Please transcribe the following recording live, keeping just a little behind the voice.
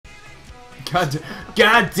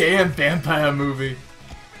Goddamn vampire movie.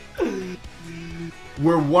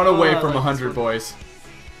 We're one away from 100, boys.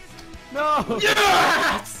 No!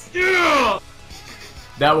 Yes! Yeah!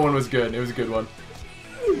 That one was good. It was a good one.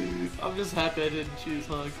 I'm just happy I didn't choose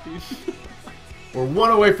Hunk, dude. We're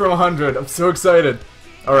one away from 100. I'm so excited.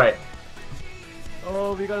 Alright.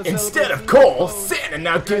 Oh, we gotta Instead of celebrate. coal, Santa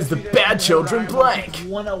now gives the bad children blank.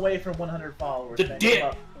 One away from 100 followers. The man. dick.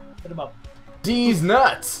 Hit him up. D's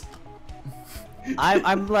nuts.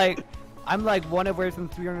 I'm like one away from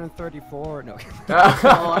 334. No.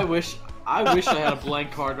 Oh, I wish I had a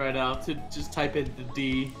blank card right now to just type in the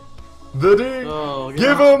D. The D. Oh,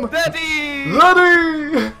 Give God. him Daddy! the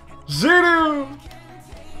D. Zenu.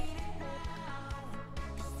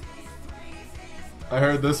 I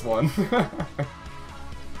heard this one.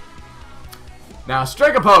 Now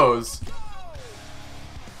strike a pose.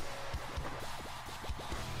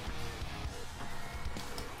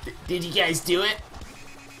 Did you guys do it?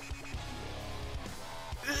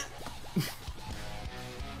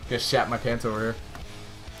 Just shat my pants over here.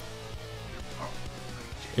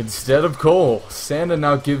 Instead of coal, Santa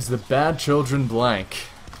now gives the bad children blank.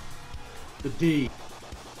 The D.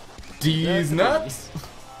 D's nuts?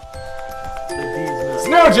 The D's nuts.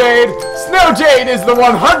 Snowjade! Snowjade is the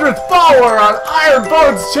 100th follower on Iron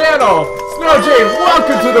Bones channel! Snowjade,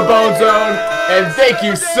 welcome to the Bone Zone, and thank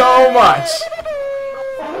you so much!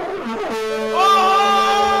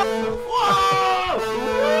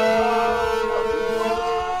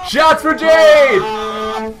 Shots for Jade!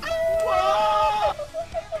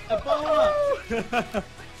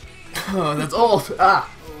 Oh, that's old. Ah.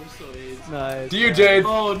 Oh, we're so AIDS. Nice. To you, Jade.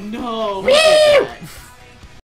 Oh no! Look at that.